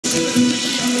Frequent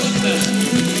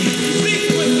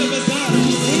the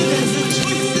bazaars.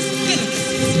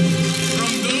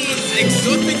 From those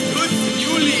exotic goods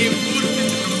newly imported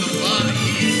from the Far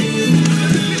East.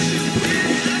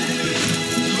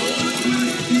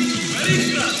 Very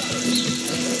fresh.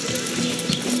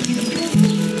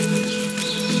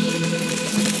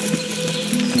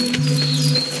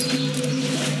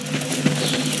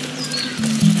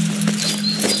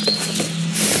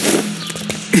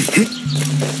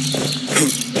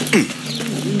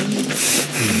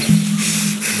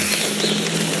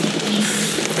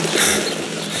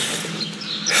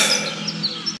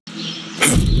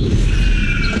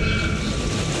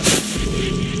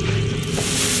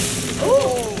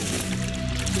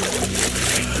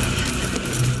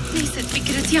 ليست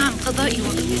فكرتي عن قضاء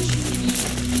وقت.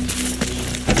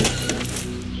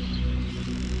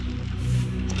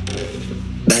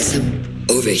 Basim,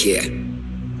 over here.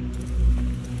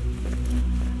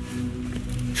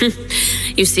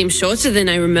 You seem shorter than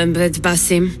I remembered,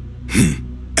 Basim.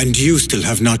 And you still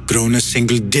have not grown a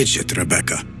single digit,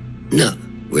 Rebecca. No,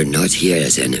 we're not here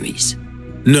as enemies.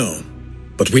 No,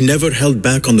 but we never held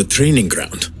back on the training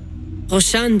ground.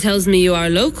 Roshan tells me you are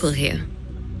local here.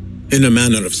 In a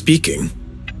manner of speaking,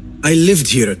 I lived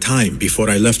here a time before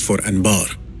I left for Anbar.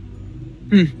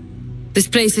 This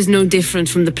place is no different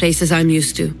from the places I'm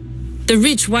used to. The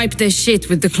rich wipe their shit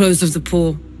with the clothes of the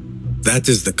poor. That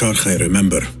is the Karkh I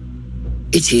remember.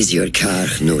 It is your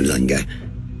Karkh no longer.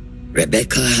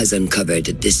 Rebecca has uncovered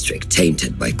a district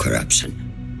tainted by corruption,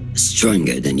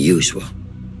 stronger than usual.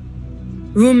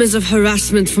 Rumors of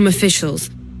harassment from officials,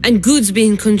 and goods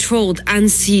being controlled and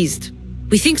seized.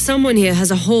 We think someone here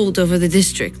has a hold over the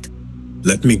district.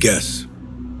 Let me guess.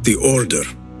 The Order.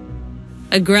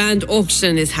 A grand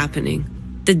auction is happening.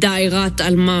 The Dairat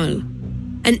al-Mal.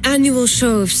 An annual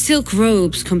show of silk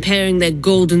robes comparing their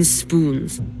golden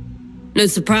spoons. No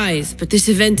surprise, but this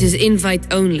event is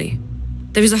invite only.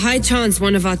 There is a high chance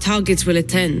one of our targets will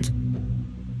attend.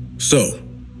 So,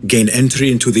 gain entry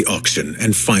into the auction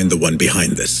and find the one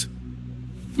behind this.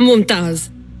 Mumtaz,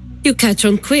 you catch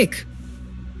on quick.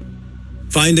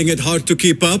 Finding it hard to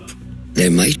keep up?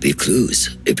 There might be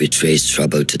clues if we trace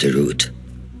trouble to the root.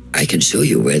 I can show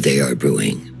you where they are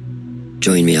brewing.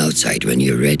 Join me outside when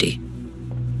you're ready.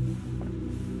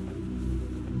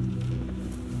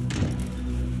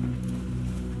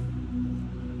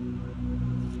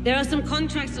 There are some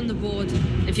contracts on the board,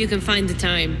 if you can find the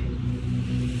time.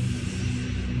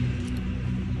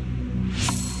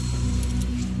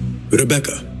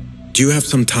 Rebecca, do you have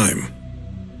some time?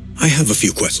 I have a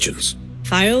few questions.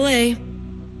 Fire away.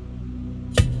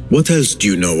 What else do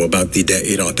you know about the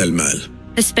Da'irat al-Mal?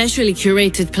 A specially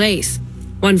curated place.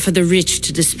 One for the rich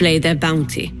to display their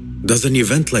bounty. Does an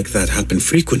event like that happen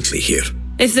frequently here?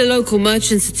 If the local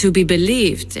merchants are to be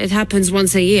believed, it happens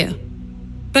once a year.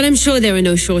 But I'm sure there are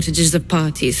no shortages of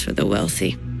parties for the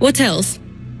wealthy. What else?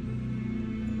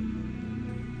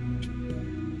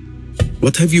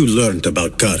 What have you learned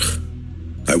about Karkh?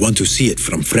 I want to see it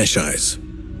from fresh eyes.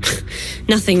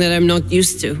 Nothing that I'm not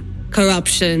used to.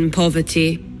 Corruption,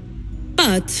 poverty.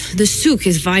 But the souk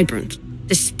is vibrant.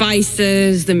 The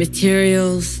spices, the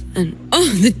materials, and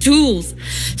the tools.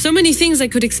 So many things I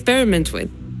could experiment with.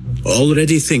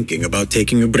 Already thinking about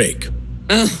taking a break?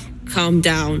 Oh, calm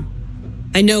down.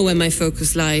 I know where my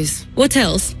focus lies. What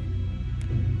else?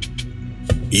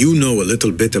 You know a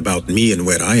little bit about me and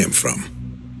where I am from.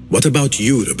 What about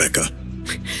you, Rebecca?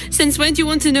 Since when do you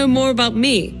want to know more about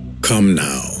me? Come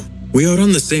now. We are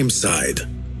on the same side.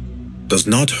 Does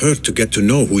not hurt to get to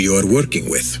know who you are working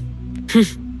with.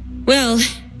 Well,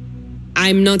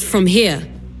 I'm not from here.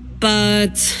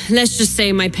 But let's just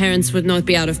say my parents would not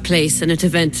be out of place in an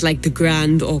event like the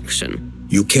Grand Auction.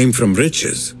 You came from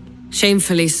riches.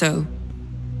 Shamefully so.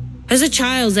 As a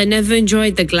child, I never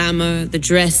enjoyed the glamour, the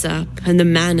dress-up, and the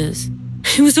manners.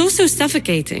 It was also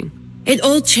suffocating. It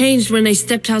all changed when I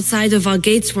stepped outside of our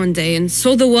gates one day and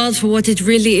saw the world for what it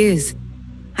really is.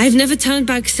 I've never turned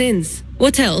back since.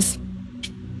 What else?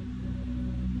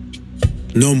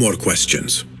 No more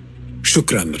questions.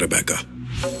 Shukran, Rebecca.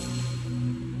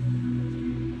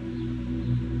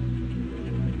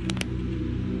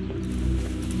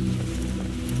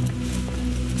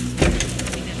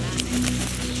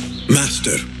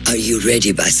 Master. Are you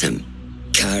ready, Basim?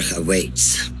 Karkh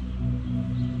awaits.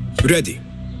 Ready.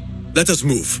 Let us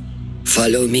move.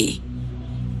 Follow me.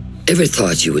 Ever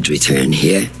thought you would return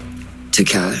here? To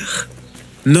Karkh?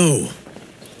 No.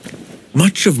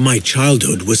 Much of my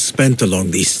childhood was spent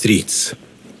along these streets.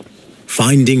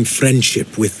 Finding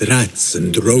friendship with rats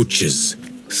and roaches.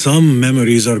 Some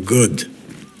memories are good.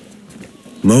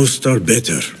 Most are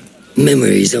bitter.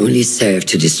 Memories only serve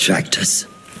to distract us.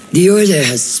 The Order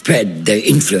has spread their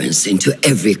influence into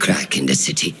every crack in the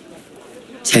city,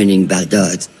 turning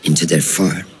Baghdad into their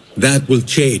farm. That will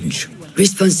change.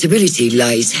 Responsibility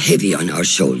lies heavy on our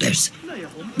shoulders.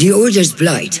 The Order's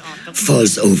blight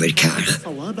falls over Karkh,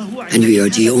 and we are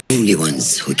the only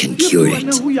ones who can cure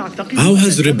it. How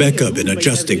has Rebecca been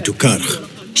adjusting to Karkh?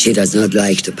 She does not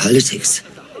like the politics,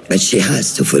 but she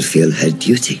has to fulfill her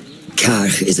duty.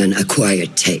 Karkh is an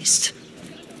acquired taste.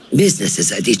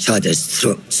 Businesses at each other's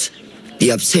throats.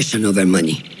 The obsession over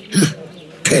money.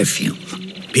 Perfume.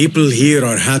 People here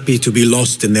are happy to be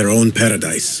lost in their own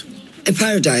paradise. A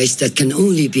paradise that can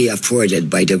only be afforded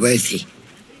by the wealthy,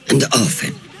 and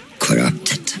often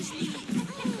corrupted.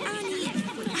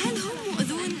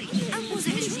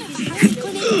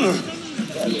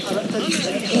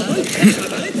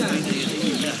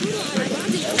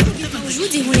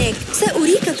 وجودي هناك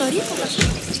سأريك طريقة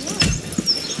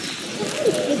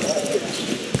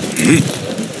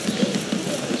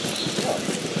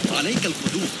عليك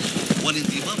القدوم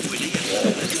والانضمام إلي.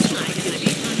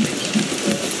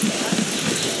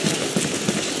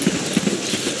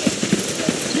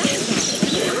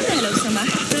 لحظة لو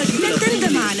سمحت لن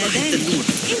تندم على ذلك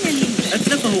إنني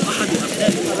أتلفه أحد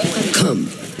أبنائي. Come,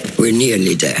 we're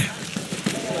nearly there.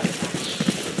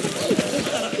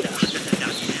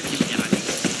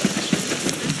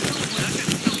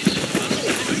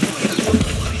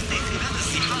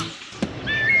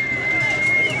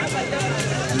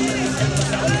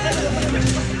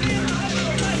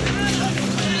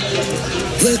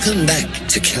 Welcome back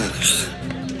to Karkh.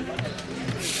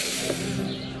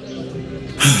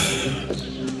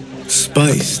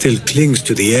 Spice still clings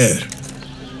to the air.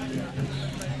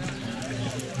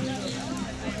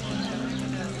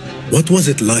 What was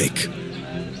it like?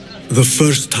 The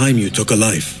first time you took a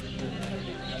life?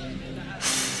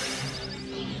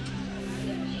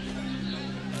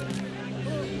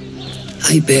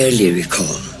 I barely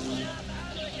recall.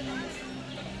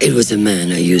 It was a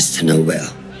man I used to know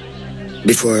well.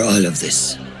 Before all of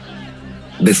this.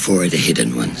 Before the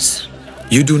Hidden Ones.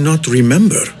 You do not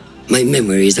remember? My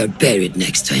memories are buried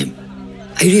next to him.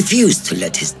 I refuse to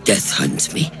let his death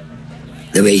hunt me.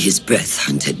 The way his breath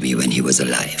hunted me when he was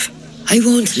alive. I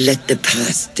won't let the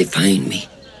past define me.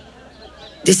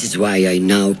 This is why I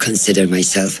now consider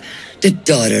myself the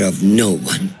daughter of no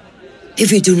one.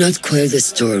 If we do not quell the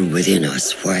storm within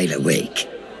us while awake,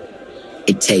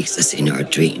 it takes us in our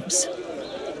dreams.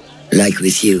 Like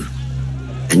with you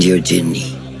and your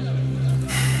jinni.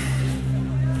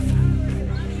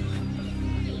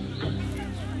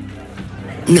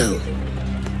 Now,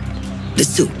 the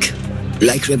souk,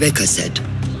 like Rebecca said,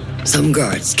 some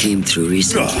guards came through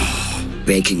recently,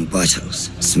 breaking bottles,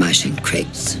 smashing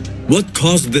crates. What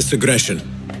caused this aggression?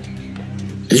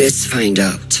 Let's find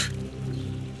out.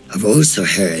 I've also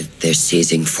heard they're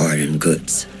seizing foreign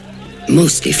goods,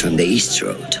 mostly from the East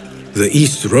Road. The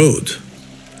East Road?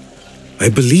 I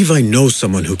believe I know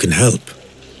someone who can help.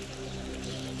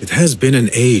 It has been an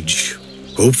age.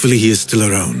 Hopefully he is still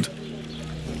around.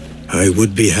 I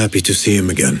would be happy to see him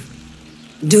again.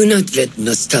 Do not let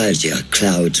nostalgia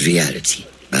cloud reality,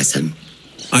 Bassam.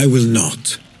 I will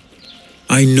not.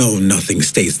 I know nothing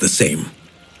stays the same.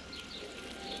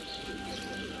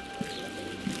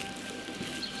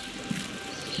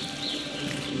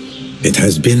 It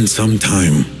has been some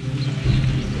time.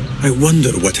 I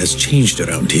wonder what has changed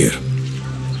around here.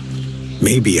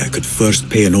 Maybe I could first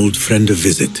pay an old friend a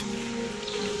visit.